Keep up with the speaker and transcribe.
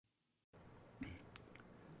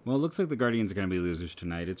Well, it looks like the Guardians are going to be losers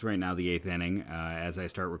tonight. It's right now the 8th inning as I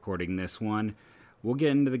start recording this one. We'll get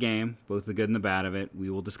into the game, both the good and the bad of it. We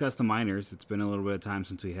will discuss the minors. It's been a little bit of time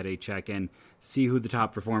since we had a check-in, see who the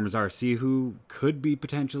top performers are, see who could be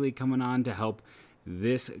potentially coming on to help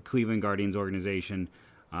this Cleveland Guardians organization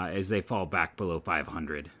as they fall back below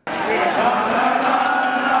 500.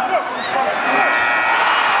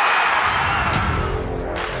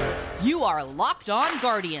 You are Locked On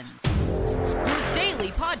Guardians, your daily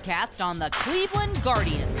podcast on the Cleveland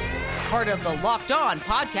Guardians, part of the Locked On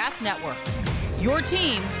Podcast Network, your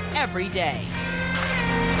team every day.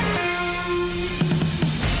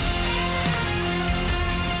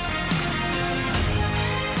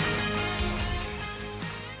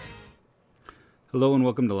 Hello and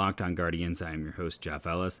welcome to Locked On Guardians. I am your host, Jeff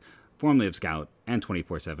Ellis, formerly of Scout and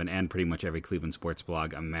 24/7 and pretty much every Cleveland sports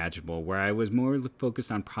blog imaginable, where I was more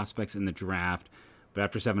focused on prospects in the draft. But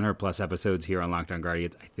after 700 plus episodes here on Locked On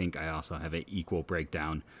Guardians, I think I also have an equal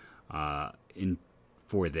breakdown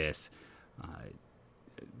for this,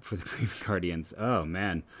 for the Cleveland Guardians. Oh,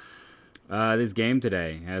 man. This game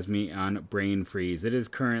today has me on brain freeze. It is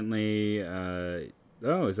currently,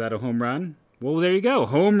 is that a home run? Well, there you go.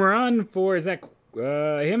 Home run for, is that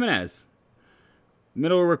Jimenez?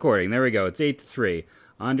 Middle of recording. There we go. It's 8-3.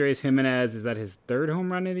 Andres Jimenez, is that his third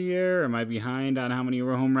home run of the year? Or am I behind on how many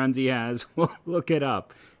home runs he has? We'll look it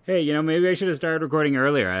up. Hey, maybe I should have started recording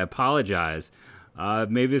earlier. I apologize.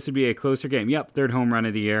 Maybe this would be a closer game. Yep, third home run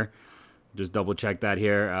of the year. Just double check that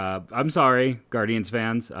here. I'm sorry, Guardians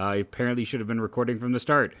fans. I apparently should have been recording from the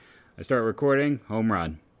start. I start recording, home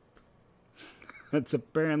run. That's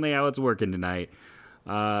apparently how it's working tonight.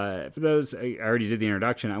 For those, I already did the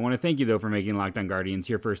introduction. I want to thank you, though, for making Locked On Guardians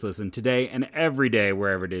your first listen today and every day,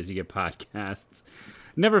 wherever it is you get podcasts.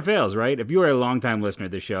 Never fails, right? If you are a longtime listener to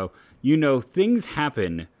the show, you know things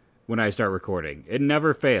happen when I start recording. It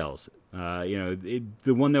never fails. The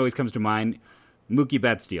one that always comes to mind, Mookie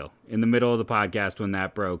Betts deal in the middle of the podcast when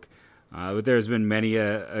that broke. But there's been many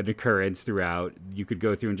an occurrence throughout. You could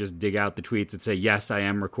go through and just dig out the tweets that say, yes, I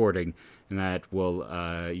am recording. And that will,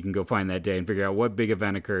 you can go find that day and figure out what big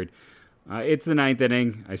event occurred. It's the 9th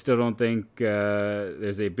inning. I still don't think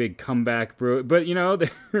there's a big comeback. But,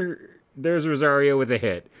 there's Rosario with a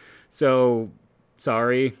hit. So,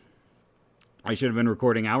 sorry. I should have been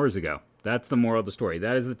recording hours ago. That's the moral of the story.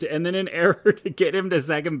 That is and then an error to get him to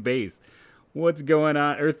second base. What's going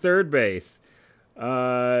on? Or third base.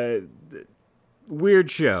 Weird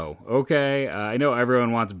show, okay? I know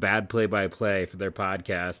everyone wants bad play-by-play for their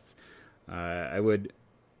podcasts. I would,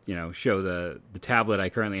 show the tablet I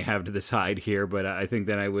currently have to the side here, but I think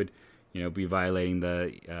that I would, be violating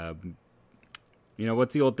the,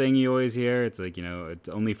 what's the old thing you always hear? It's like, it's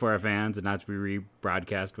only for our fans and not to be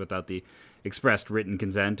rebroadcast without the expressed written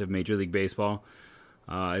consent of Major League Baseball.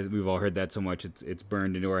 We've all heard that so much, it's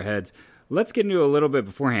burned into our heads. Let's get into a little bit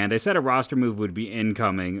beforehand. I said a roster move would be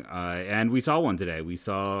incoming, and we saw one today. We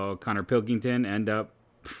saw Connor Pilkington end up.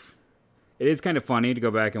 It is kind of funny to go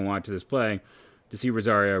back and watch this play to see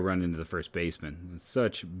Rosario run into the first baseman. It's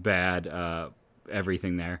such bad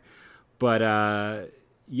everything there. But,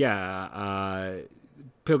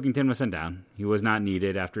 Pilkington was sent down. He was not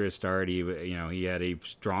needed after his start. He had a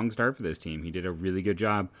strong start for this team. He did a really good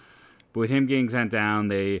job. But with him getting sent down,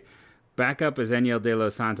 they back up as Enyel De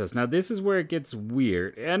Los Santos. Now, this is where it gets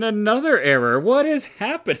weird. And another error. What is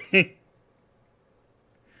happening?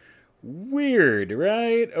 Weird,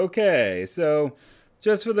 right? Okay, so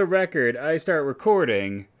just for the record, I start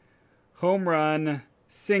recording. Home run,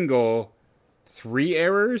 single, 3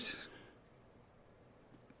 errors.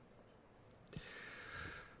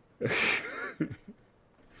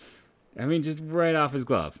 I mean, just right off his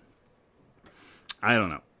glove. I don't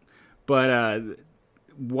know. But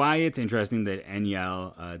why it's interesting that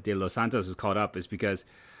Enyel De Los Santos is called up is because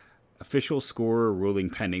official scorer ruling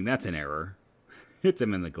pending. That's an error. Hits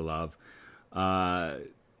him in the glove.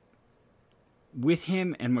 With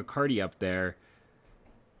him and McCarty up there,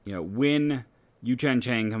 when Yu-Cheng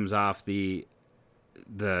Chang comes off the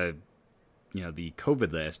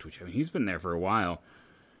COVID list, which he's been there for a while,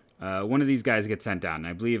 one of these guys gets sent down. And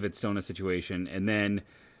I believe it's still in a situation, and then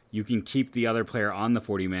you can keep the other player on the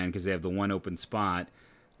 40-man because they have the one open spot.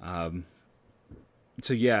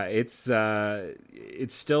 It's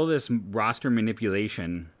still this roster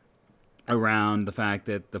manipulation around the fact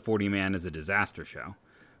that the 40-man is a disaster show,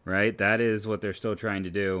 right? That is what they're still trying to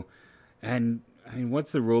do. And,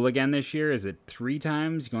 what's the rule again this year? Is it 3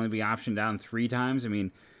 times? You can only be optioned down 3 times?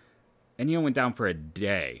 Enyel went down for a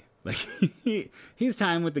day. Like, his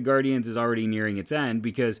time with the Guardians is already nearing its end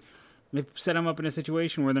because they've set him up in a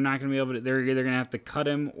situation where they're not going to be able to, they're either going to have to cut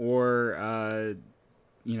him or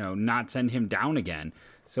not send him down again.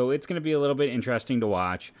 So it's going to be a little bit interesting to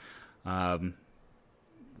watch.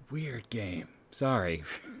 Weird game. Sorry.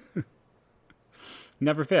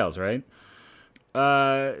 Never fails, right?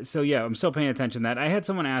 So yeah, I'm still paying attention to that. I had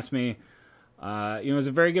someone ask me, it was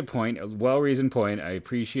a very good point, a well-reasoned point. I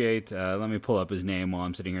appreciate, let me pull up his name while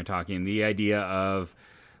I'm sitting here talking. The idea of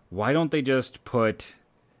why don't they just put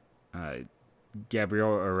Gabriel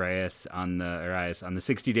Arias on the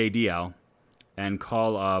 60-day DL and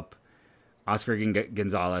call up Oscar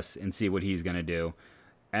Gonzalez and see what he's going to do.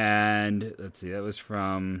 And let's see, that was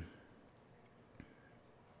from,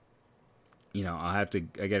 I got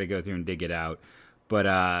to go through and dig it out. But,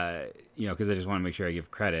 because I just want to make sure I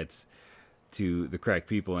give credits to the correct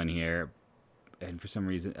people in here. And for some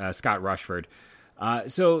reason, Scott Rushford.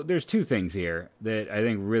 So there's two things here that I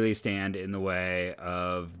think really stand in the way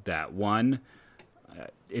of that. One,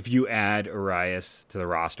 if you add Arias to the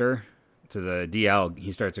roster, to the DL,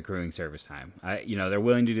 he starts accruing service time. They're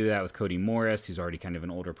willing to do that with Cody Morris, who's already kind of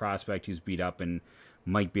an older prospect, who's beat up and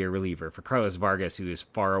might be a reliever. For Carlos Vargas, who is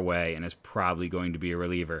far away and is probably going to be a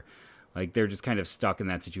reliever. Like, they're just kind of stuck in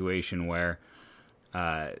that situation where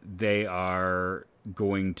they are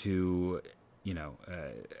going to,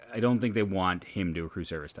 I don't think they want him to accrue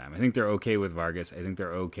service time. I think they're okay with Vargas. I think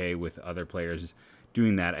they're okay with other players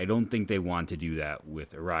doing that. I don't think they want to do that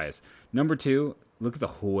with Arias. Number two, look at the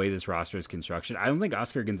whole way this roster is constructed. I don't think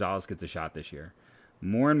Oscar Gonzalez gets a shot this year.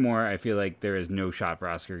 More and more, I feel like there is no shot for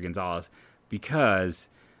Oscar Gonzalez because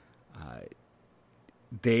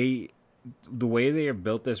the way they have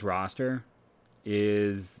built this roster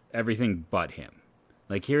is everything but him.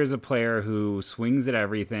 Like, here's a player who swings at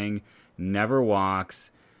everything, never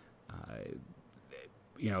walks,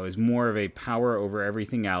 is more of a power over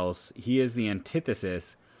everything else. He is the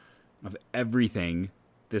antithesis of everything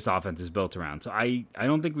this offense is built around. So I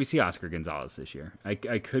don't think we see Oscar Gonzalez this year. I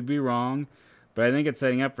could be wrong, but I think it's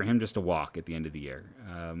setting up for him just to walk at the end of the year.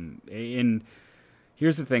 And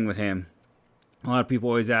here's the thing with him. A lot of people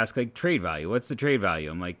always ask, like, trade value. What's the trade value?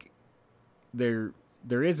 I'm like, there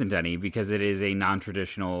isn't any because it is a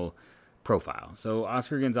non-traditional profile. So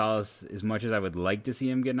Oscar Gonzalez, as much as I would like to see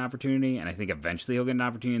him get an opportunity, and I think eventually he'll get an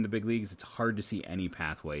opportunity in the big leagues, it's hard to see any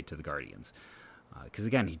pathway to the Guardians. Because,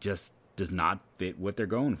 again, he just does not fit what they're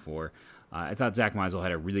going for. I thought Zach Meisel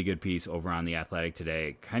had a really good piece over on The Athletic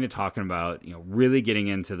today, kind of talking about, really getting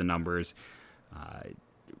into the numbers,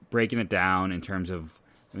 breaking it down in terms of,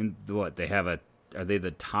 they have are they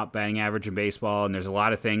the top batting average in baseball? And there's a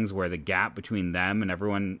lot of things where the gap between them and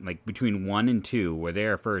everyone, like between 1 and 2, where they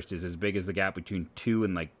are first, is as big as the gap between 2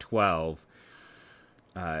 and 12.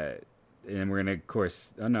 And we're going to, of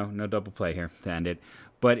course, no double play here to end it.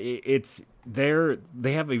 But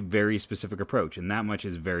they have a very specific approach, and that much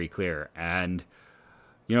is very clear. And,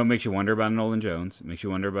 it makes you wonder about Nolan Jones. It makes you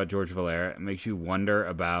wonder about George Valera. It makes you wonder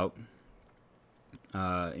about,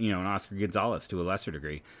 an Oscar Gonzalez to a lesser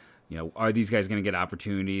degree. Are these guys going to get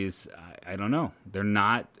opportunities? I don't know. They're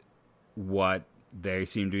not what they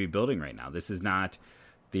seem to be building right now. This is not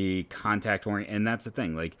the contact orient, and that's the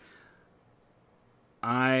thing. Like,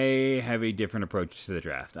 I have a different approach to the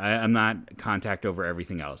draft. I'm not contact over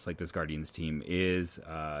everything else like this Guardians team is.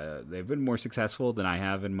 They've been more successful than I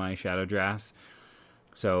have in my shadow drafts.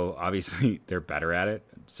 So, obviously, they're better at it.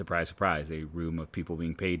 Surprise, surprise. A room of people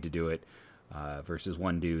being paid to do it. Versus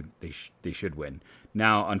one dude, they should win.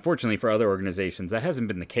 Now, unfortunately for other organizations, that hasn't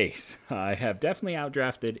been the case. I have definitely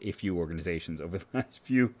outdrafted a few organizations over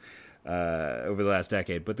the last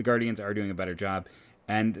decade, but the Guardians are doing a better job,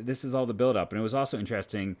 and this is all the build-up. And it was also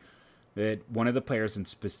interesting that one of the players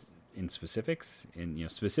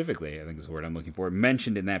specifically, I think is the word I'm looking for,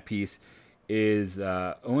 mentioned in that piece is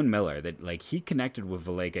Owen Miller, that like he connected with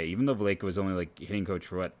Valaika, even though Valaika was only like hitting coach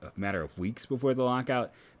for a matter of weeks before the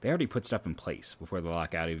lockout. They already put stuff in place before the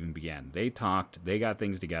lockout even began. They talked, they got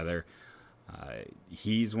things together.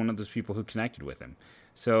 He's one of those people who connected with him.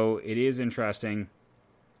 So it is interesting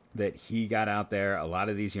that he got out there. A lot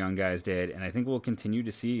of these young guys did, and I think we'll continue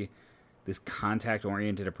to see this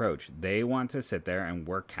contact-oriented approach. They want to sit there and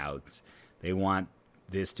work counts. They want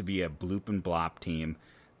this to be a bloop and blop team.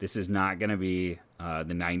 This is not going to be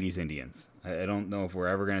the 90s Indians. I don't know if we're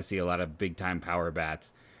ever going to see a lot of big-time power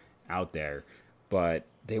bats out there, but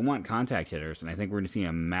they want contact hitters, and I think we're going to see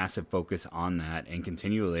a massive focus on that and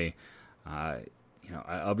continually.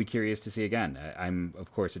 I'll be curious to see again. I'm,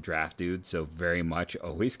 of course, a draft dude, so very much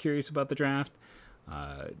always curious about the draft.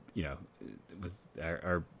 With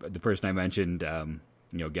the person I mentioned,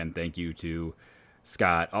 again, thank you to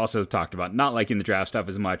Scott, also talked about not liking the draft stuff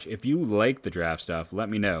as much. If you like the draft stuff, let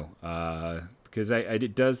me know, because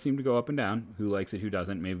it does seem to go up and down. Who likes it, who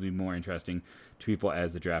doesn't? Maybe more interesting to people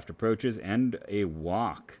as the draft approaches. And a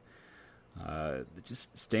walk.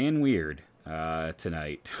 Just staying weird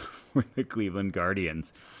tonight for the Cleveland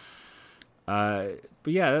Guardians. But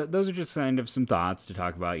yeah, those are just kind of some thoughts to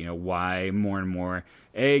talk about, why more and more.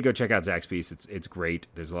 Go check out Zach's piece. It's great.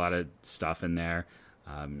 There's a lot of stuff in there.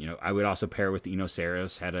 I would also pair with Eno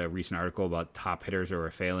Saros, had a recent article about top hitters who are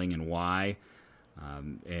failing and why,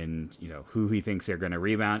 and who he thinks they're going to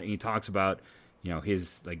rebound. And he talks about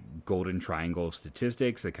his like golden triangle of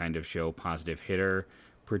statistics that kind of show positive hitter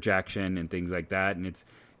projection and things like that. And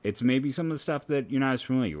it's maybe some of the stuff that you're not as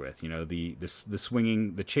familiar with. The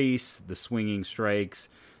swinging, the chase, the swinging strikes,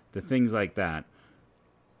 the things like that.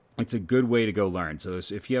 It's a good way to go learn. So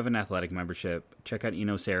if you have an Athletic membership, check out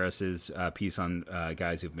Eno Saros's piece on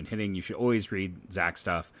guys who've been hitting. You should always read Zach's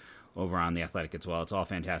stuff over on The Athletic as well. It's all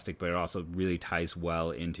fantastic, but it also really ties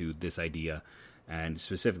well into this idea and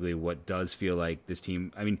specifically what does feel like this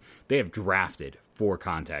team. I mean, they have drafted 4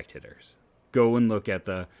 contact hitters. Go and look at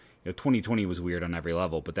 2020 was weird on every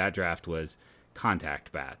level, but that draft was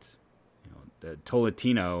contact bats.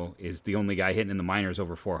 Tolentino is the only guy hitting in the minors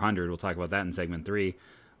over 400. We'll talk about that in segment 3.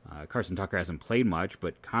 Carson Tucker hasn't played much,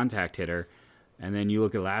 but contact hitter. And then you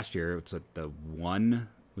look at last year, it's like the one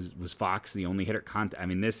was Fox, the only hitter contact. I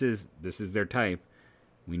mean, this is their type.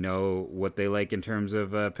 We know what they like in terms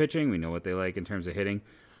of pitching. We know what they like in terms of hitting.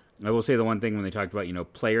 I will say the one thing when they talked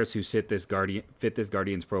about players who fit this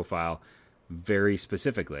Guardians profile very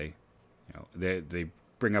specifically. They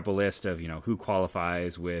bring up a list of who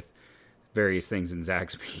qualifies with various things in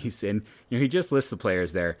Zach's piece, and he just lists the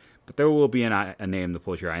players there. But there will be a name that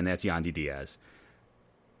pulls your eye, and that's Yandy Diaz.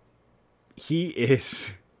 He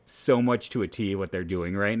is so much to a T what they're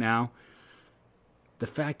doing right now. The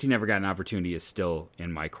fact he never got an opportunity is still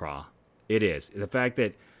in my craw. It is. The fact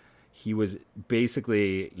that he was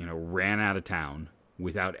basically, ran out of town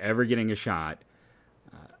without ever getting a shot.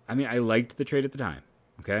 I mean, I liked the trade at the time,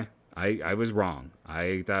 okay? I was wrong.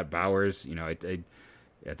 I thought Bauers,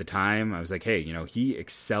 at the time, I was like, hey, he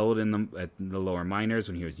excelled at the lower minors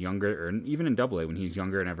when he was younger, or even in Double-A when he was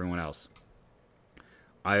younger than everyone else.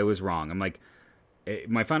 I was wrong. I'm like,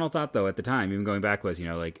 my final thought, though, at the time, even going back, was,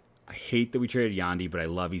 I hate that we traded Yandy, but I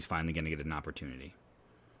love he's finally going to get an opportunity.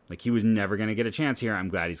 Like, he was never going to get a chance here. I'm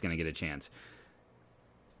glad he's going to get a chance.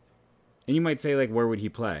 And you might say, like, where would he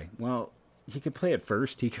play? Well, he could play at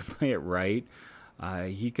first. He could play it right.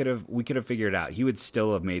 We could have figured it out. He would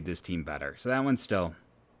still have made this team better. So that one's still.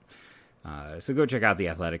 So go check out The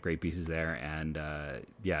Athletic. Great pieces there. And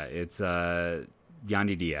it's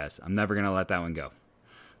Yandy Diaz. I'm never going to let that one go.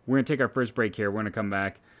 We're going to take our first break here. We're going to come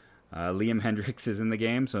back. Liam Hendriks is in the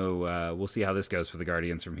game, so we'll see how this goes for the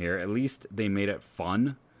Guardians from here. At least they made it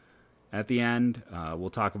fun at the end. We'll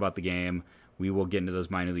talk about the game. We will get into those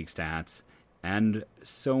minor league stats. And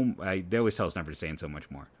they always tell us never to say and so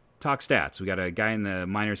much more. Talk stats. We got a guy in the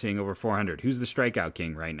minors hitting over 400. Who's the strikeout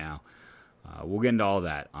king right now? We'll get into all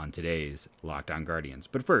that on today's Locked On Guardians.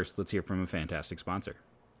 But first, let's hear from a fantastic sponsor.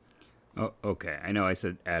 Oh, okay. I know I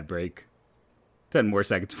said ad break. 10 more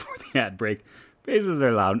seconds before the ad break. Bases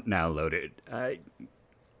are now loaded.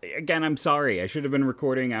 Again, I'm sorry. I should have been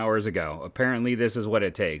recording hours ago. Apparently, this is what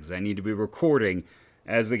it takes. I need to be recording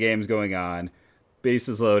as the game's going on.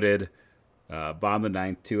 Bases loaded. Bottom of the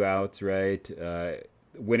 9th, 2 outs, right?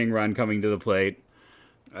 Winning run coming to the plate.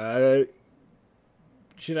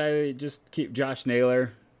 Should I just keep Josh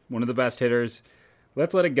Naylor, one of the best hitters?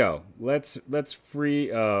 Let's let it go. Let's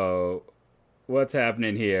free. Oh, what's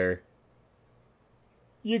happening here?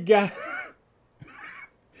 You got.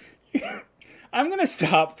 I'm going to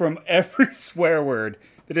stop from every swear word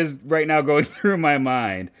that is right now going through my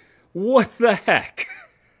mind. What the heck?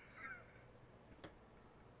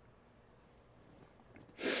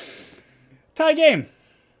 Tie game.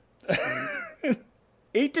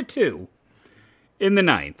 8-2 in the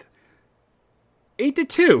 9th.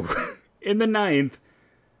 8-2 in the 9th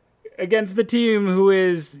against the team who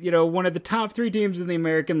is, one of the top 3 teams in the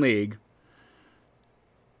American League.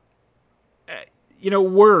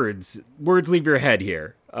 Words leave your head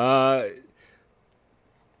here. Tie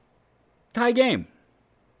game.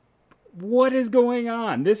 What is going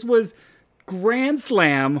on? This was grand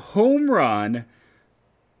slam, home run.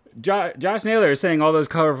 Josh Naylor is saying all those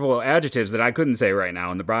colorful adjectives that I couldn't say right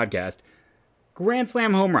now in the broadcast. Grand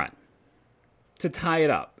slam home run to tie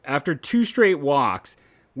it up after 2 straight walks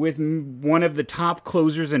with one of the top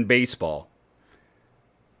closers in baseball.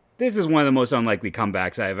 This is one of the most unlikely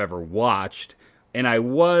comebacks I have ever watched. And I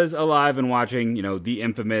was alive and watching, the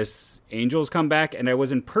infamous Angels comeback, and I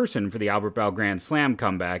was in person for the Albert Bell Grand Slam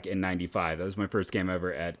comeback in '95. That was my first game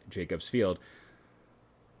ever at Jacobs Field.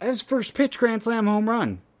 his first pitch grand slam home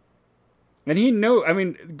run. And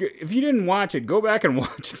if you didn't watch it, go back and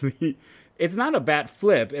watch it's not a bat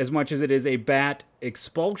flip as much as it is a bat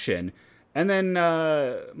expulsion. And then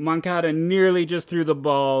Moncada nearly just threw the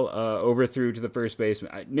ball overthrew to the first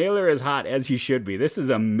baseman. Naylor is hot as he should be. This is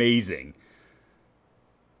amazing.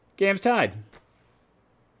 Game's tied.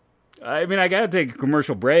 I got to take a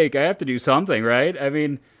commercial break. I have to do something, right?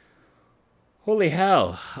 Holy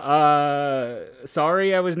hell.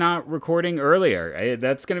 Sorry I was not recording earlier.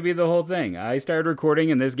 That's going to be the whole thing. I started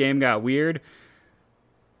recording and this game got weird.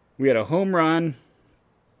 We had a home run.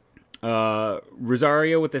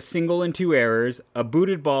 Rosario with a single and 2 errors. A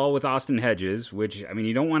booted ball with Austin Hedges, which,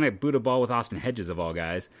 you don't want to boot a ball with Austin Hedges of all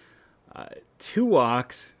guys. 2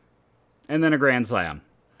 walks. And then a grand slam.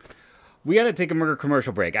 We got to take a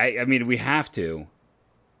commercial break. We have to.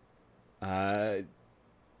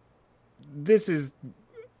 This is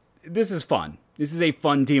fun. This is a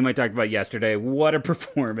fun team I talked about yesterday. What a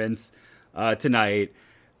performance tonight.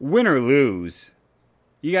 Win or lose,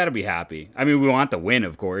 you got to be happy. We want the win,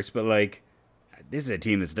 of course, but this is a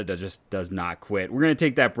team that just does not quit. We're going to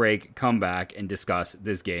take that break, come back, and discuss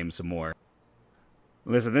this game some more.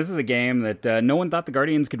 Listen, this is a game that no one thought the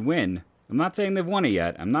Guardians could win. I'm not saying they've won it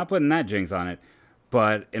yet. I'm not putting that jinx on it.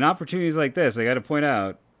 But in opportunities like this, I got to point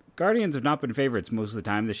out, Guardians have not been favorites most of the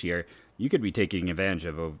time this year. You could be taking advantage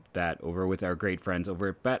of that over with our great friends over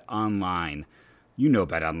at BetOnline. You know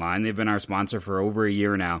BetOnline. They've been our sponsor for over a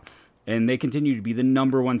year now, and they continue to be the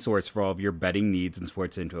 #1 source for all of your betting needs and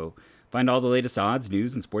sports info. Find all the latest odds,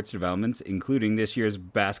 news, and sports developments, including this year's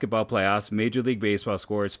basketball playoffs, Major League Baseball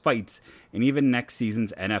scores, fights, and even next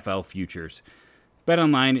season's NFL futures.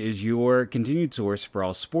 BetOnline is your continued source for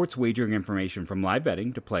all sports wagering information from live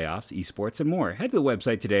betting to playoffs, esports, and more. Head to the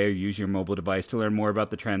website today or use your mobile device to learn more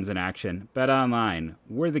about the trends in action. BetOnline,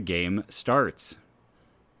 where the game starts.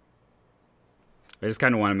 I just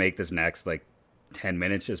kind of want to make this next 10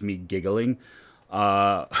 minutes just me giggling.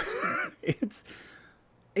 It's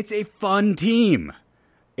a fun team.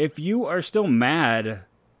 If you are still mad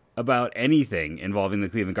about anything involving the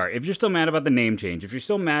Cleveland Guardians, if you're still mad about the name change, if you're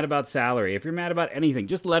still mad about salary, if you're mad about anything,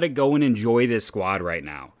 just let it go and enjoy this squad right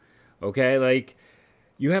now. Okay?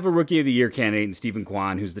 You have a Rookie of the Year candidate in Stephen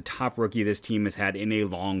Kwan, who's the top rookie this team has had in a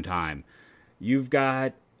long time. You've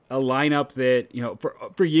got a lineup that,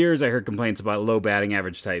 for years I heard complaints about low batting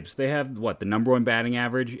average types. They have, the #1 batting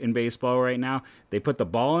average in baseball right now. They put the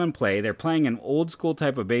ball in play. They're playing an old school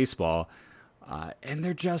type of baseball. And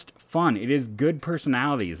they're just fun. It is good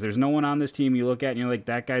personalities. There's no one on this team you look at and you're like,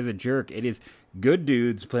 that guy's a jerk. It is good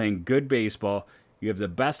dudes playing good baseball. You have the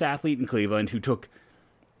best athlete in Cleveland who took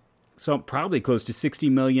probably close to $60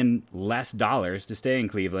 million less dollars to stay in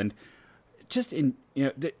Cleveland. I'm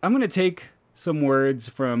going to take some words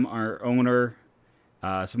from our owner,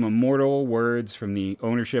 some immortal words from the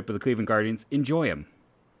ownership of the Cleveland Guardians. Enjoy them.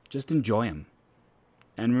 Just enjoy them.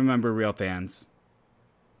 And remember, real fans,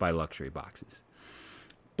 buy luxury boxes.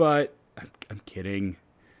 But I'm kidding.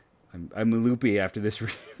 I'm loopy after this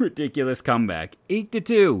ridiculous comeback.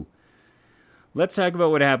 8-2. Let's talk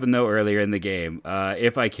about what happened though earlier in the game.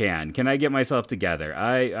 If I can I get myself together?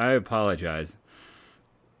 I apologize.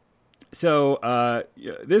 So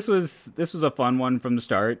this was a fun one from the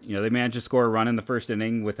start. They managed to score a run in the first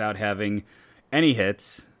inning without having any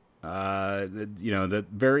hits. The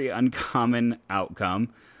very uncommon outcome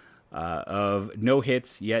of no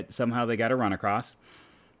hits, yet somehow they got a run across.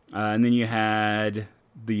 And then you had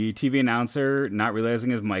the TV announcer not realizing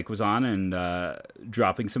his mic was on and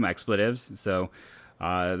dropping some expletives. So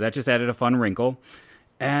that just added a fun wrinkle.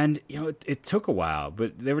 And, it took a while,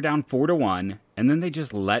 but they were down 4-1. And then they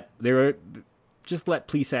just let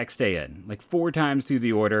Plesac stay in 4 times through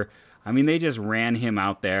the order. They just ran him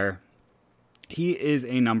out there. He is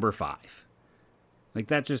a number 5.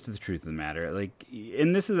 That's just the truth of the matter.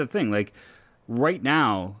 And this is the thing. Right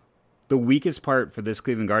now, the weakest part for this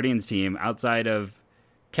Cleveland Guardians team, outside of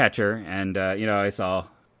catcher, and, I saw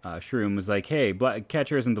Shroom was like, hey,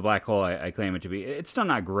 catcher isn't the black hole I claim it to be. It's still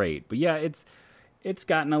not great. But, yeah, it's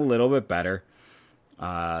gotten a little bit better.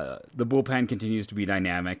 The bullpen continues to be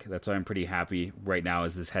dynamic. That's why I'm pretty happy right now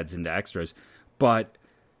as this heads into extras. But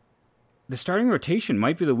the starting rotation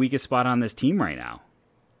might be the weakest spot on this team right now.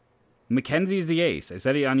 McKenzie's the ace. I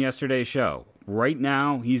said it on yesterday's show. Right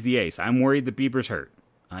now, he's the ace. I'm worried that Bieber's hurt.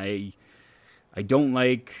 I don't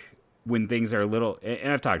like when things are a little...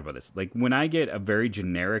 And I've talked about this. When I get a very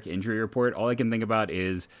generic injury report, all I can think about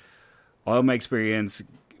is all of my experience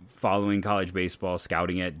following college baseball,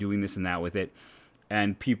 scouting it, doing this and that with it.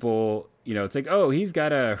 And people, it's oh, he's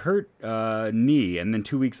got a hurt knee. And then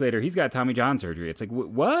 2 weeks later, he's got Tommy John surgery. It's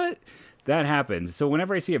what? that happens. So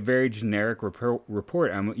whenever I see a very generic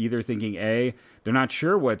report, I'm either thinking A, they're not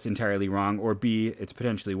sure what's entirely wrong, or B, it's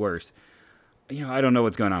potentially worse. I don't know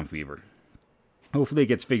what's going on with Weaver. Hopefully it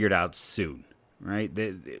gets figured out soon, right?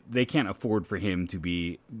 They can't afford for him to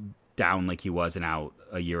be down like he was and out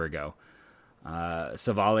a year ago.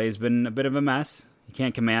 Savale's been a bit of a mess. He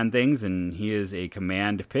can't command things, and he is a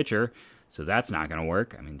command pitcher, so that's not going to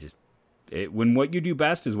work. I mean, when what you do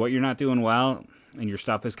best is what you're not doing well, and your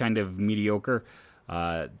stuff is kind of mediocre,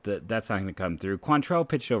 that's not going to come through. Quantrill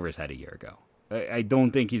pitched over his head a year ago. I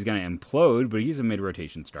don't think he's going to implode, but he's a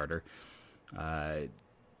mid-rotation starter.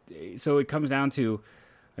 So it comes down to,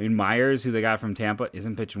 Myers, who they got from Tampa,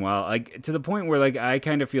 isn't pitching well. Like, to the point where, like, I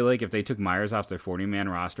kind of feel like if they took Myers off their 40-man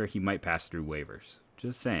roster, he might pass through waivers.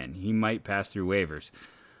 Just saying. He might pass through waivers.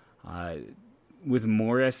 With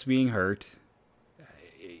Morris being hurt,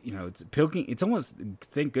 it's Pilking. It's almost,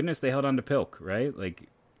 thank goodness they held on to Pilk, right? Like,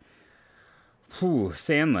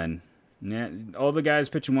 Sandlin. Yeah, all the guys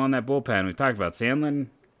pitching well in that bullpen. We talked about Sandlin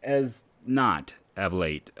as not of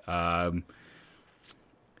late.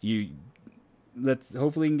 Let's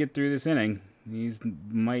hopefully he can get through this inning. He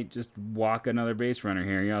might just walk another base runner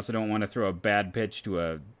here. You also don't want to throw a bad pitch to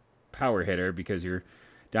a power hitter because you're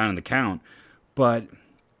down in the count. But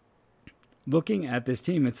looking at this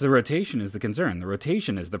team, it's the rotation is the concern. The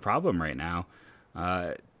rotation is the problem right now.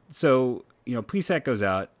 So Plesac goes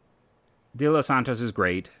out. De Los Santos is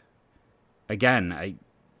great. Again,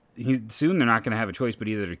 soon they're not going to have a choice but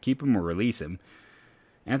either to keep him or release him.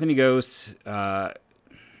 Anthony Gose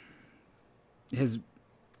has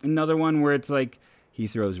another one where it's like he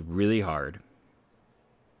throws really hard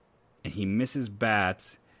and he misses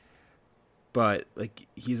bats, but like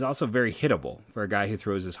he's also very hittable for a guy who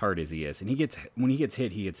throws as hard as he is. And when he gets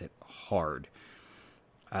hit hard.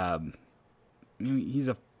 He's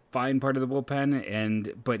a fine part of the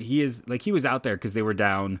bullpen, but he is like he was out there because they were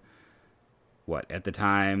down. What at the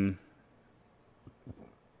time?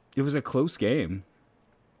 It was a close game.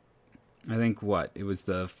 I think it was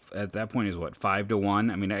at that point is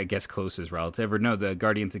 5-1. I mean, I guess close is relative. Or no, the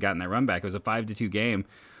Guardians had gotten that run back. It was a 5-2 game,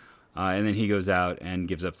 and then he goes out and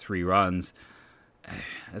gives up 3 runs.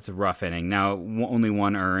 That's a rough inning. Now only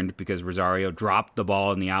 1 earned because Rosario dropped the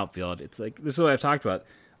ball in the outfield. It's like this is what I've talked about.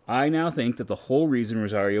 I now think that the whole reason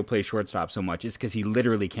Rosario plays shortstop so much is because he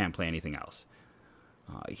literally can't play anything else.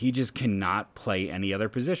 He just cannot play any other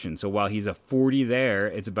position. So while he's a 40 there,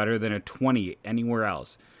 it's better than a 20 anywhere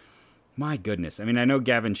else. My goodness. I mean, I know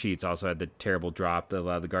Gavin Sheets also had the terrible drop that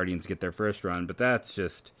allowed the Guardians to get their first run, but that's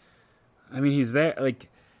just... I mean, he's there. Like,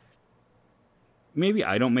 maybe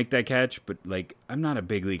I don't make that catch, but, like, I'm not a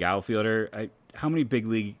big league outfielder. How many big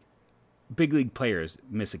league players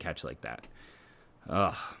miss a catch like that?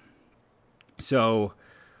 Ugh. So,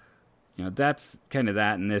 that's kind of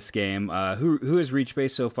that in this game. Who has reached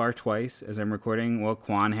base so far twice as I'm recording? Well,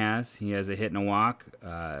 Quan has. He has a hit and a walk.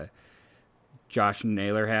 Josh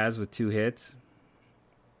Naylor has with 2 hits.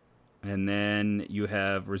 And then you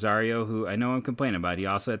have Rosario, who I know I'm complaining about. He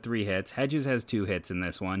also had 3 hits. Hedges has 2 hits in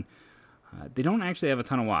this one. They don't actually have a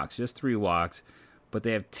ton of walks, just 3 walks. But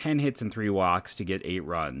they have 10 hits and 3 walks to get 8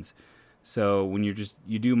 runs. So when you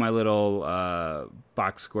do my little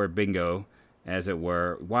box score bingo, as it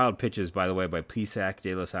were. Wild pitches, by the way, by Plesac,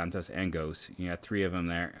 De Los Santos, and Gose. You got 3 of them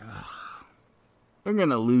there. I'm going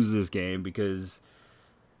to lose this game because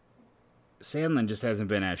Sandlin just hasn't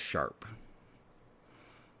been as sharp.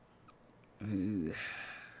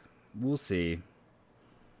 We'll see.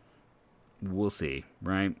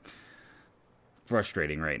 Right?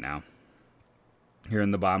 Frustrating right now. Here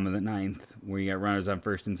in the bottom of the 9th, where you got runners on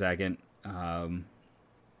first and second. I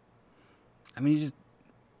mean,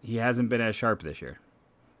 he hasn't been as sharp this year.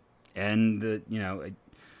 And,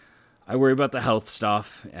 I worry about the health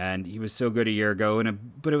stuff, and he was so good a year ago,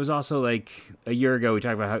 but it was also like a year ago we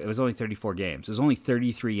talked about how it was only 34 games. It was only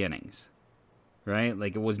 33 innings, right?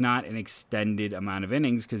 Like, it was not an extended amount of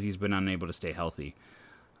innings because he's been unable to stay healthy.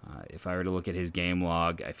 If I were to look at his game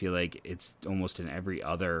log, I feel like it's almost in every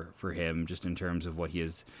other for him, just in terms of what he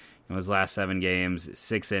is. His last 7 games,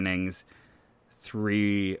 6 innings,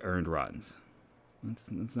 3 earned runs.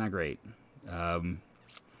 That's not great. And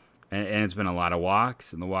it's been a lot of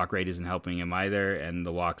walks, and the walk rate isn't helping him either, and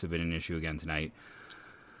the walks have been an issue again tonight.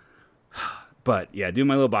 But, yeah, do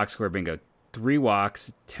my little box score bingo. 3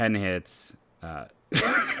 walks, 10 hits,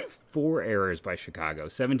 4 errors by Chicago,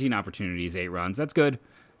 17 opportunities, 8 runs. That's good.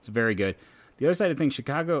 It's very good. The other side of things,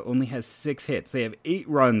 Chicago only has 6 hits. They have 8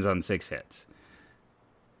 runs on 6 hits.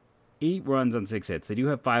 8 runs on 6 hits. They do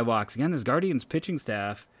have 5 walks. Again, this Guardians pitching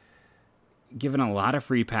staff given a lot of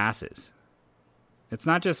free passes. It's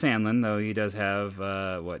not just Sandlin, though. He does have,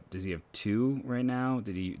 does he have 2 right now?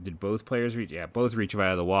 Did both players reach? Yeah, both reach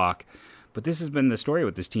via the walk. But this has been the story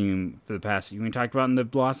with this team for the past, we talked about in the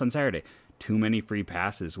loss on Saturday. Too many free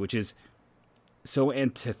passes, which is so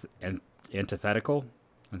antithetical.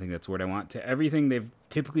 I think that's the word I want, to everything they've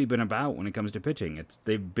typically been about when it comes to pitching.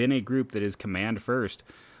 They've been a group that is command first.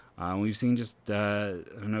 We've seen just, I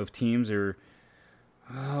don't know if teams are,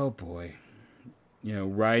 oh boy,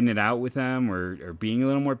 riding it out with them or being a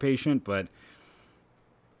little more patient. But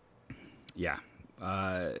yeah,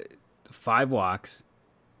 5 walks,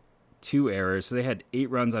 2 errors. So they had 8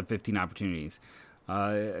 runs on 15 opportunities.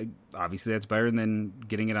 Obviously, that's better than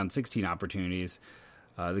getting it on 16 opportunities.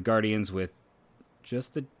 The Guardians with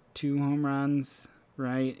just the 2 home runs,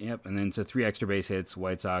 right? Yep. And then 3 extra base hits.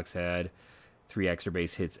 White Sox had 3 extra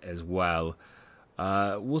base hits as well.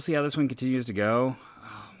 We'll see how this one continues to go.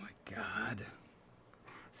 Oh, my God.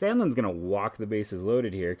 Sandlin's going to walk the bases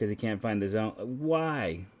loaded here because he can't find the zone.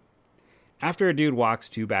 Why? After a dude walks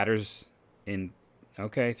 2 batters in,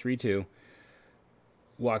 3-2,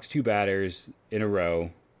 walks 2 batters in a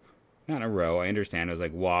row. Not in a row, I understand. It was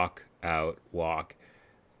like walk, out, walk.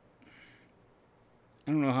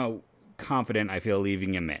 I don't know how confident I feel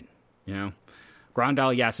leaving him in,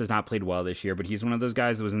 Grandal, yes, has not played well this year, but he's one of those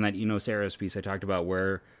guys that was in that Eno Saros piece I talked about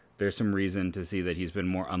where there's some reason to see that he's been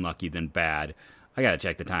more unlucky than bad. I got to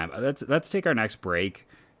check the time. Let's take our next break,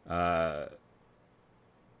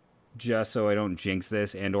 just so I don't jinx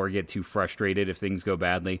this and or get too frustrated if things go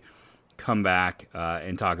badly. Come back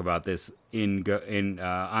and talk about this in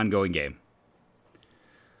ongoing game.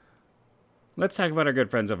 Let's talk about our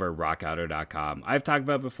good friends over at rockauto.com. I've talked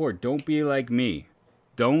about it before. Don't be like me.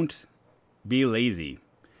 Don't be lazy.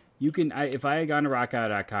 You can. If I had gone to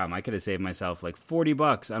rockauto.com, I could have saved myself like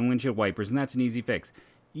 $40 on windshield wipers, and that's an easy fix.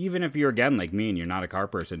 Even if you're, again, like me and you're not a car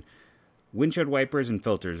person, windshield wipers and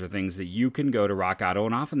filters are things that you can go to Rock Auto,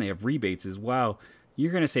 and often they have rebates as well.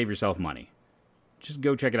 You're going to save yourself money. Just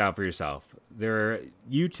go check it out for yourself.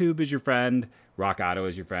 YouTube is your friend. Rock Auto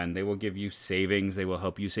is your friend. They will give you savings. They will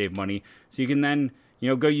help you save money. So you can then,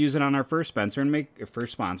 go use it on our first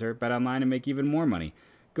sponsor, Bet Online, and make even more money.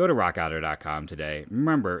 Go to rockauto.com today.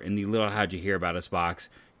 Remember, in the little How'd You Hear About Us box,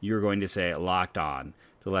 you're going to say Locked On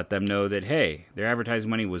to let them know that, hey, their advertising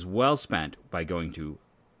money was well spent by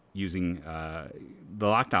using the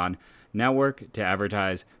Locked On network to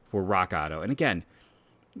advertise for Rock Auto. And again,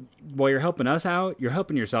 while you're helping us out, you're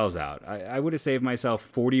helping yourselves out. I would have saved myself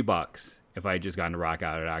 $40 if I had just gone to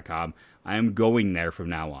rockauto.com. I am going there from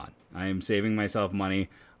now on. I am saving myself money.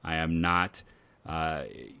 I am not,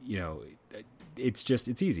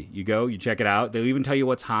 it's easy. You go, you check it out. They'll even tell you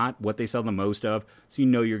what's hot, what they sell the most of, so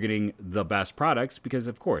you're getting the best products because,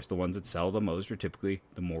 of course, the ones that sell the most are typically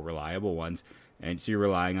the more reliable ones. And so you're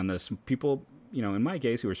relying on those people, in my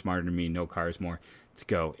case, who are smarter than me, know cars more, to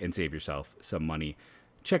go and save yourself some money.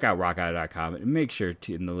 Check out rockauto.com and make sure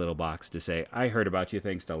in the little box to say, I heard about you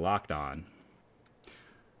thanks to Locked On.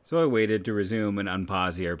 So I waited to resume and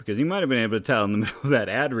unpause here because you might have been able to tell in the middle of that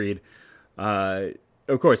ad read.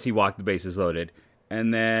 Of course, he walked the bases loaded.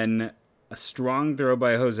 And then a strong throw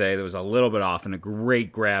by Jose that was a little bit off and a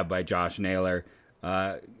great grab by Josh Naylor,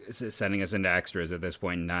 sending us into extras at this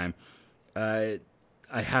point in time. I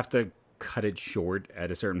have to cut it short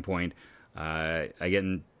at a certain point. I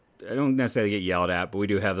don't necessarily get yelled at, but we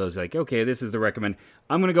do have those like, okay, this is the recommend.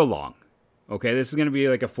 I'm going to go long. Okay, this is going to be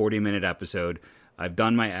like a 40-minute episode. I've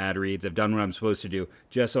done my ad reads. I've done what I'm supposed to do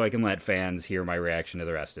just so I can let fans hear my reaction to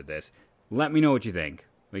the rest of this. Let me know what you think.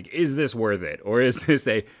 Like, is this worth it? Or is this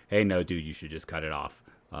hey, no, dude, you should just cut it off.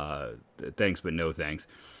 Thanks, but no thanks.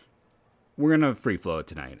 We're going to free flow it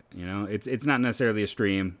tonight. It's not necessarily a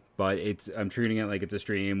stream, but I'm treating it like it's a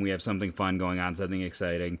stream. We have something fun going on, something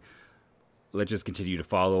exciting. Let's just continue to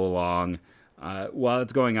follow along. While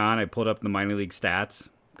it's going on, I pulled up the minor league stats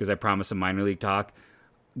because I promised some minor league talk.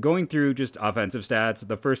 Going through just offensive stats,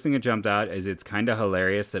 the first thing that jumped out is it's kind of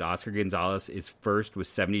hilarious that Oscar Gonzalez is first with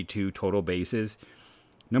 72 total bases.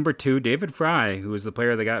 Number 2, David Fry, who was the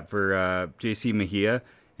player they got for J.C. Mejia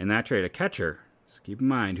in that trade, a catcher, so keep in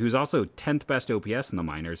mind, who's also 10th best OPS in the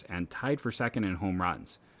minors and tied for second in home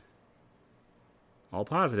runs. All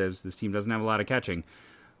positives. This team doesn't have a lot of catching.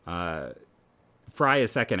 Fry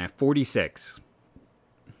is second at 46.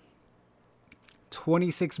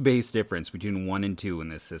 26 base difference between 1 and 2 in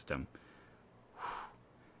this system.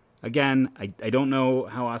 Again, I don't know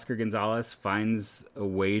how Oscar Gonzalez finds a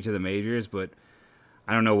way to the majors, but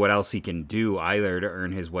I don't know what else he can do either to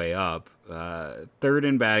earn his way up. Third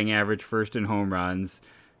in batting average, first in home runs.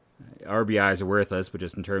 RBIs are worthless, but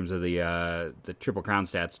just in terms of the Triple Crown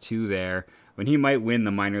stats, 2 there. I mean, he might win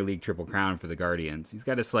the minor league Triple Crown for the Guardians. He's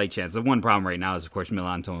got a slight chance. The one problem right now is, of course,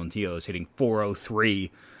 Milan Tolentino is hitting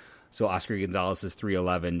 .403. So Oscar Gonzalez's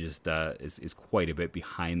 311 just is quite a bit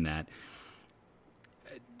behind that.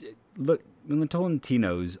 Look, Milan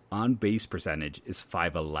Tolentino's on-base percentage is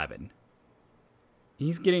 .511.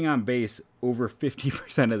 He's getting on base over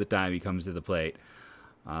 50% of the time he comes to the plate.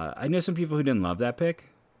 I know some people who didn't love that pick.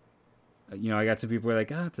 I got some people who are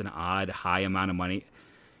like, it's an odd, high amount of money.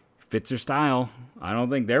 Fits their style. I don't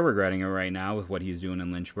think they're regretting it right now with what he's doing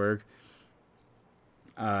in Lynchburg.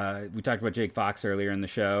 We talked about Jake Fox earlier in the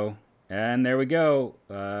show. And there we go.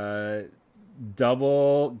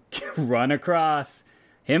 Double run across.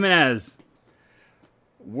 Jimenez.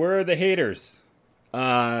 We're the haters.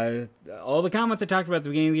 All the comments I talked about at the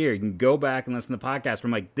beginning of the year, you can go back and listen to the podcast.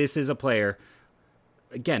 I'm like, this is a player.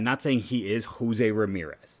 Again, not saying he is Jose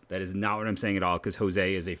Ramirez. That is not what I'm saying at all, because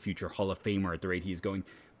Jose is a future Hall of Famer at the rate he's going.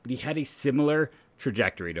 But he had a similar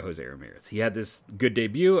trajectory to Jose Ramirez. He had this good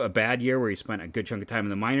debut, a bad year where he spent a good chunk of time in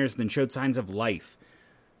the minors, then showed signs of life.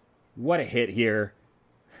 What a hit here.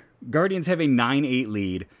 Guardians have a 9-8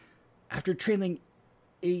 lead after trailing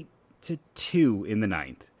 8-2 in the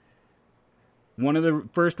ninth. One of the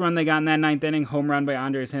first run they got in that ninth inning, home run by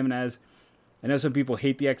Andres Jimenez. I know some people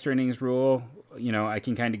hate the extra innings rule. I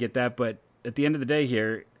can kind of get that. But at the end of the day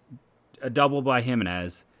here, a double by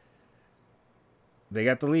Jimenez. They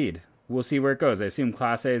got the lead. We'll see where it goes. I assume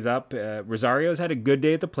Clase is up. Rosario's had a good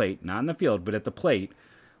day at the plate. Not in the field, but at the plate.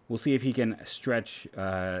 We'll see if he can stretch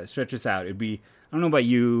us out. It'd be, I don't know about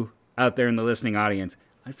you out there in the listening audience,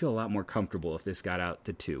 I'd feel a lot more comfortable if this got out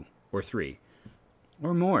to 2 or 3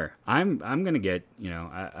 or more. I'm going to get,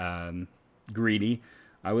 greedy.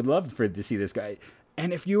 I would love to see this guy.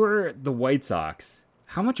 And if you were the White Sox,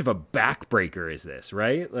 how much of a backbreaker is this,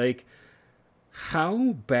 right? Like,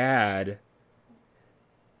 how bad...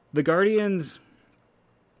 The Guardians,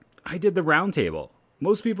 I did the roundtable.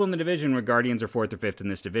 Most people in the division were Guardians are 4th or 5th in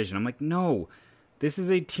this division. I'm like, no, this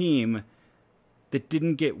is a team that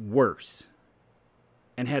didn't get worse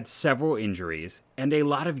and had several injuries and a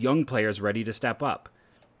lot of young players ready to step up.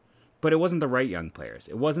 But it wasn't the right young players.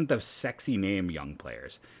 It wasn't the sexy name young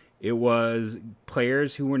players. It was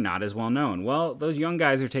players who were not as well known. Well, those young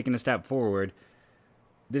guys are taking a step forward.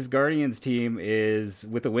 This Guardians team is,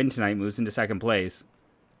 with a win tonight, moves into second place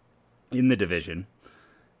in the division.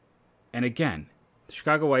 And again, the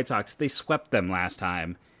Chicago White Sox, they swept them last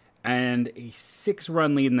time, and a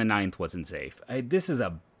 6-run lead in the ninth wasn't safe. This is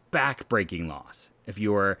a back-breaking loss if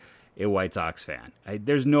you're a White Sox fan.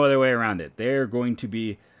 There's no other way around it. They're going to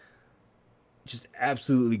be just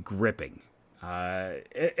absolutely gripping.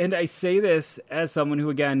 And I say this as someone who,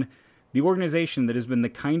 again, the organization that has been the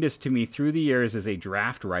kindest to me through the years as a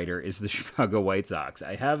draft writer is the Chicago White Sox.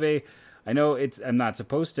 I know I'm not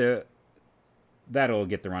supposed to, that'll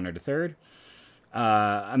get the runner to third.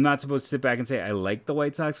 I'm not supposed to sit back and say I like the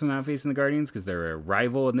White Sox when I'm not facing the Guardians because they're a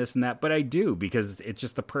rival and this and that, but I do because it's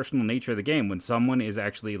just the personal nature of the game. When someone is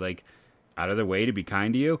actually like out of their way to be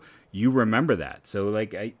kind to you, you remember that. So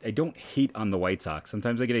like I don't hate on the White Sox.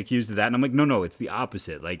 Sometimes I get accused of that, and I'm like, no, it's the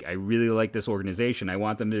opposite. Like I really like this organization. I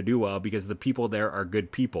want them to do well because the people there are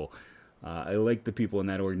good people. I like the people in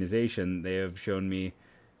that organization. They have shown me.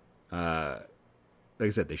 Like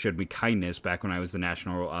I said, they showed me kindness back when I was the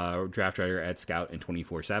national draft writer at Scout and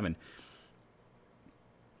 24/7.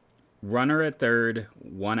 Runner at third,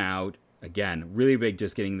 1 out. Again, really big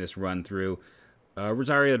just getting this run through.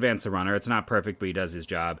 Rosario advanced the runner. It's not perfect, but he does his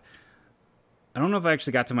job. I don't know if I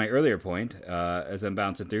actually got to my earlier point as I'm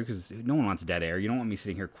bouncing through because no one wants dead air. You don't want me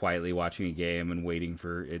sitting here quietly watching a game and waiting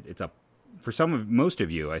for it. It's up for most of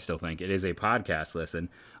you. I still think it is a podcast listen.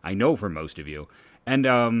 I know for most of you.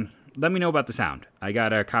 And let me know about the sound. I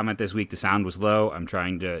got a comment this week. The sound was low. I'm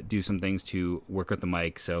trying to do some things to work with the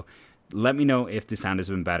mic. So let me know if the sound has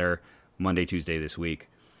been better Monday, Tuesday this week.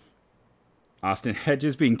 Austin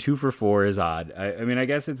Hedges being 2 for 4 is odd. I mean, I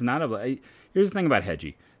guess it's not here's the thing about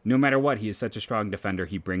Hedgie. No matter what, he is such a strong defender.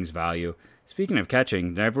 He brings value. Speaking of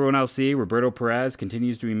catching, did everyone else see Roberto Perez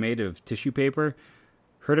continues to be made of tissue paper?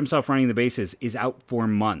 Hurt himself running the bases, is out for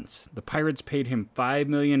months. The Pirates paid him $5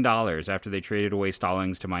 million after they traded away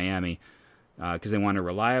Stallings to Miami because they wanted a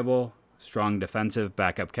reliable, strong defensive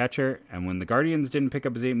backup catcher. And when the Guardians didn't pick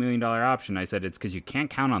up his $8 million option, I said, it's because you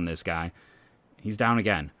can't count on this guy. He's down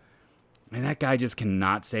again. And that guy just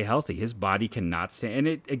cannot stay healthy. His body cannot stay. And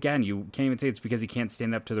it, again, you can't even say it's because he can't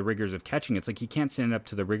stand up to the rigors of catching. It's like he can't stand up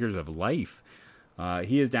to the rigors of life.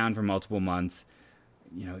 He is down for multiple months.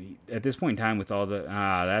 at this point in time with all the,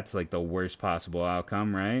 that's like the worst possible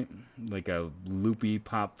outcome, right? Like a loopy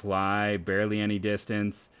pop fly, barely any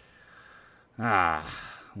distance. Well,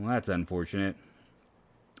 that's unfortunate.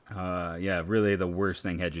 Yeah, really the worst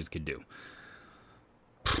thing Hedges could do.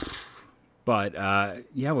 But,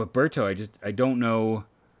 with Berto, I don't know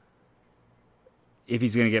if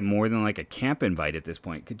he's going to get more than like a camp invite at this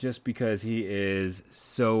point, just because he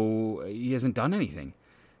hasn't done anything.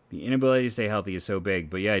 The inability to stay healthy is so big.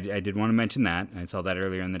 But yeah, I did want to mention that. I saw that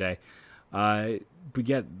earlier in the day. But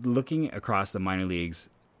yeah, looking across the minor leagues,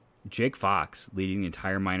 Jake Fox leading the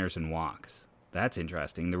entire minors in walks. That's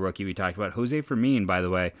interesting. The rookie we talked about, Jose Fermin, by the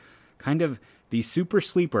way, kind of the super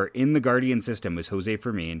sleeper in the Guardian system is Jose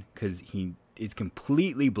Fermin because he is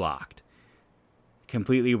completely blocked.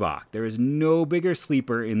 Completely blocked. There is no bigger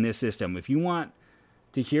sleeper in this system. If you want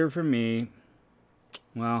to hear from me,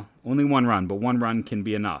 well, only one run, but one run can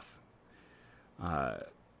be enough.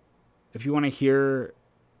 If you want to hear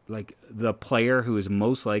like the player who is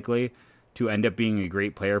most likely to end up being a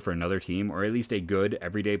great player for another team, or at least a good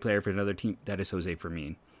everyday player for another team, that is Jose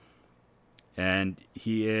Fermin. And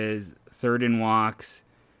he is 3rd in walks.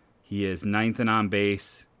 He is 9th in on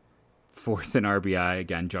base, 4th in RBI,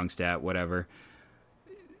 again, junk stat, whatever.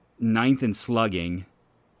 9th in slugging,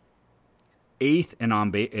 8th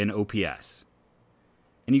in OPS.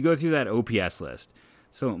 And you go through that OPS list.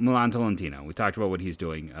 So Milan Tolentino, we talked about what he's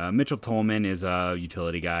doing. Mitchell Tolman is a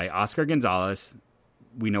utility guy. Oscar Gonzalez,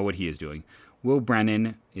 we know what he is doing. Will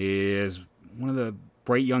Brennan is one of the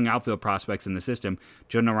bright young outfield prospects in the system.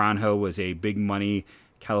 Joe Naranjo was a big money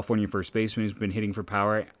California first baseman who's been hitting for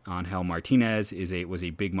power. Angel Martinez was a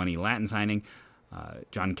big money Latin signing.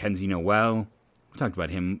 John Kenzie Noel, we talked about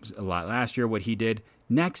him a lot last year, what he did.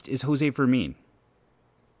 Next is Jose Fermin.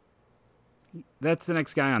 That's the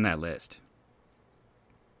next guy on that list.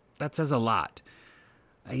 That says a lot.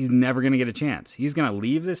 He's never going to get a chance. He's going to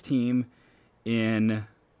leave this team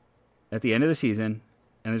at the end of the season,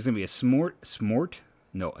 and there's going to be a smart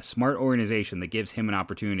organization that gives him an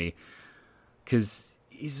opportunity because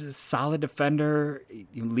he's a solid defender.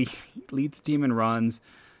 He leads the team in runs.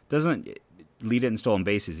 Doesn't lead it in stolen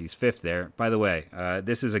bases. He's 5th there. By the way,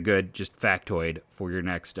 this is a good just factoid for your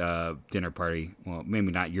next dinner party. Well,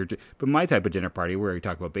 maybe not but my type of dinner party where we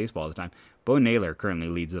talk about baseball all the time. Bo Naylor currently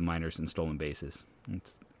leads the minors in stolen bases.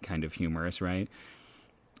 It's kind of humorous, right?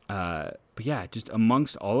 But yeah, just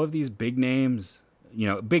amongst all of these big names,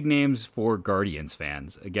 big names for Guardians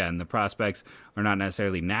fans. Again, the prospects are not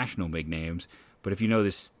necessarily national big names, but if you know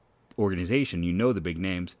this organization, you know the big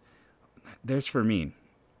names. There's Fermin.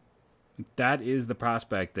 That is the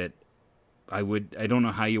prospect that I don't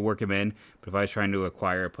know how you work him in, but if I was trying to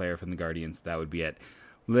acquire a player from the Guardians, that would be it.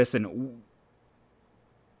 Listen,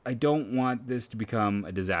 I don't want this to become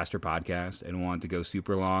a disaster podcast. I don't want it to go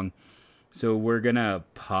super long. So we're going to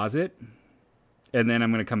pause it, and then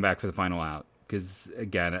I'm going to come back for the final out. Because,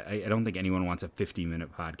 again, I don't think anyone wants a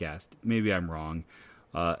 50-minute podcast. Maybe I'm wrong.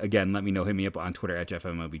 Again, let me know. Hit me up on Twitter at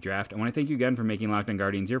JeffMLBDraft. I want to thank you again for making Locked On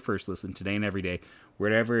Guardians your first listen today and every day,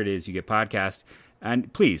 wherever it is you get podcasts.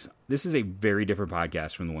 And please, this is a very different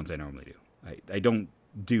podcast from the ones I normally do. I don't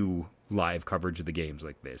do live coverage of the games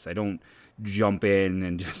like this. I don't jump in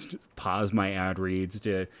and just pause my ad reads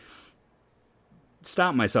to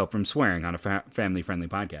stop myself from swearing on a family-friendly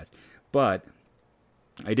podcast. But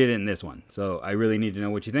I did it in this one. So I really need to know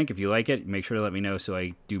what you think. If you like it, make sure to let me know so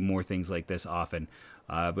I do more things like this often.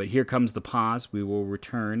 But here comes the pause. We will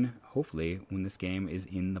return, hopefully, when this game is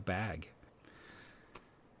in the bag.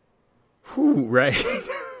 Whew, right?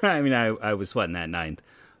 I mean, I was sweating that 9th.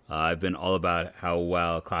 I've been all about how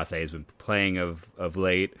well Clase has been playing of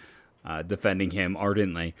late, defending him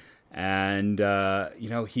ardently. And,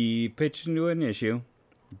 he pitched into an issue.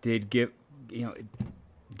 Did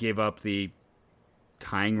give up the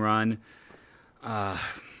tying run. The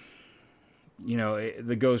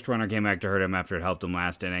ghost runner came back to hurt him after it helped him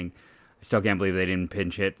last inning. I still can't believe they didn't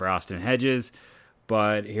pinch hit for Austin Hedges.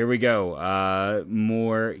 But here we go.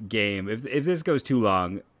 More game. If this goes too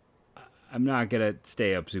long, I'm not going to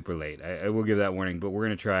stay up super late. I will give that warning. But we're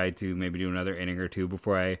going to try to maybe do another inning or two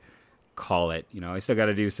before I call it. I still got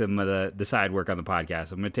to do some of the side work on the podcast.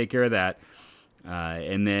 So I'm going to take care of that.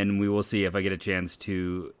 And then we will see if I get a chance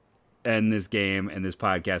to end this game and this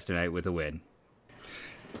podcast tonight with a win.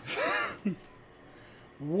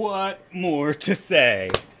 What more to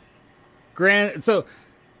say? So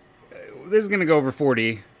this is going to go over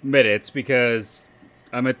 40 minutes because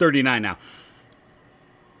I'm at 39 now.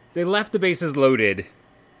 They left the bases loaded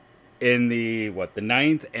in the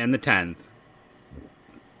 9th and the 10th.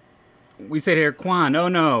 We sit here, Kwan, oh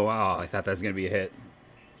no. Oh, I thought that was going to be a hit.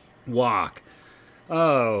 Walk.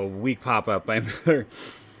 Oh, weak pop-up by Miller.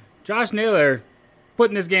 Josh Naylor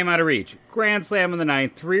putting this game out of reach. Grand slam in the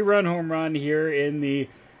 9th. 3-run home run here in the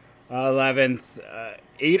 11th.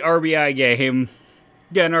 8 RBI game.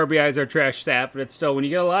 Again, RBIs are trash stat, but it's still, when you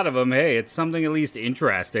get a lot of them, hey, it's something at least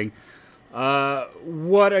interesting.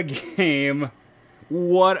 What a game.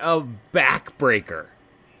 What a backbreaker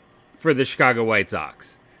for the Chicago White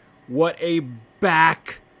Sox. What a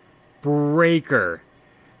backbreaker.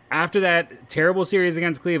 After that terrible series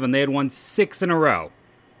against Cleveland, they had won 6 in a row.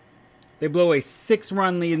 They blow a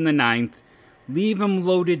 6-run lead in the 9th, leave him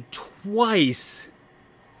loaded twice,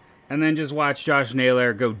 and then just watch Josh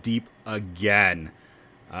Naylor go deep again.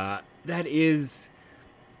 That is,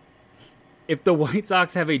 if the White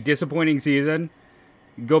Sox have a disappointing season,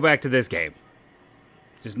 go back to this game.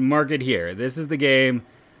 Just mark it here. This is the game.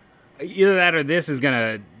 Either that or this is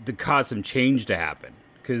going to cause some change to happen,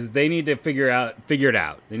 because they need to figure it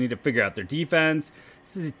out. They need to figure out their defense.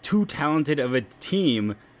 This is too talented of a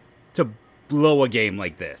team to blow a game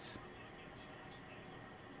like this.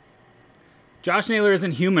 Josh Naylor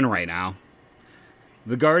isn't human right now.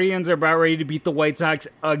 The Guardians are about ready to beat the White Sox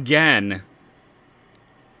again.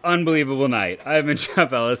 Unbelievable night. I've been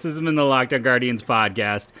Jeff Ellis. This has been the Locked On Guardians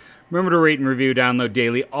podcast. Remember to rate and review, download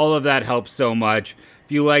daily. All of that helps so much.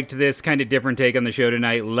 If you liked this kind of different take on the show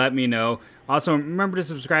tonight, let me know. Also, remember to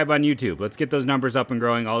subscribe on YouTube. Let's get those numbers up and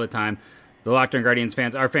growing all the time. The Locked On Guardians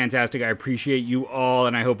fans are fantastic. I appreciate you all,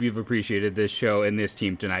 and I hope you've appreciated this show and this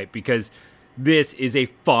team tonight, because this is a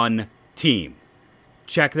fun team.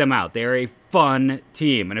 Check them out. They're a fun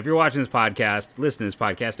team. And if you're watching this podcast, listen to this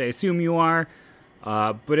podcast, I assume you are.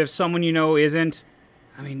 But if someone you know isn't,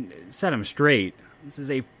 I mean, set them straight. This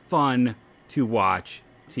is a fun to watch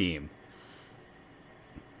team.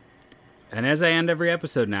 And as I end every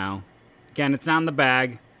episode now, again, it's not in the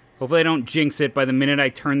bag. Hopefully I don't jinx it by the minute I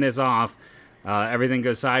turn this off. Everything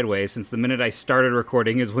goes sideways, since the minute I started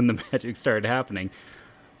recording is when the magic started happening.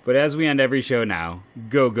 But as we end every show now,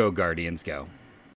 go Guardians, go.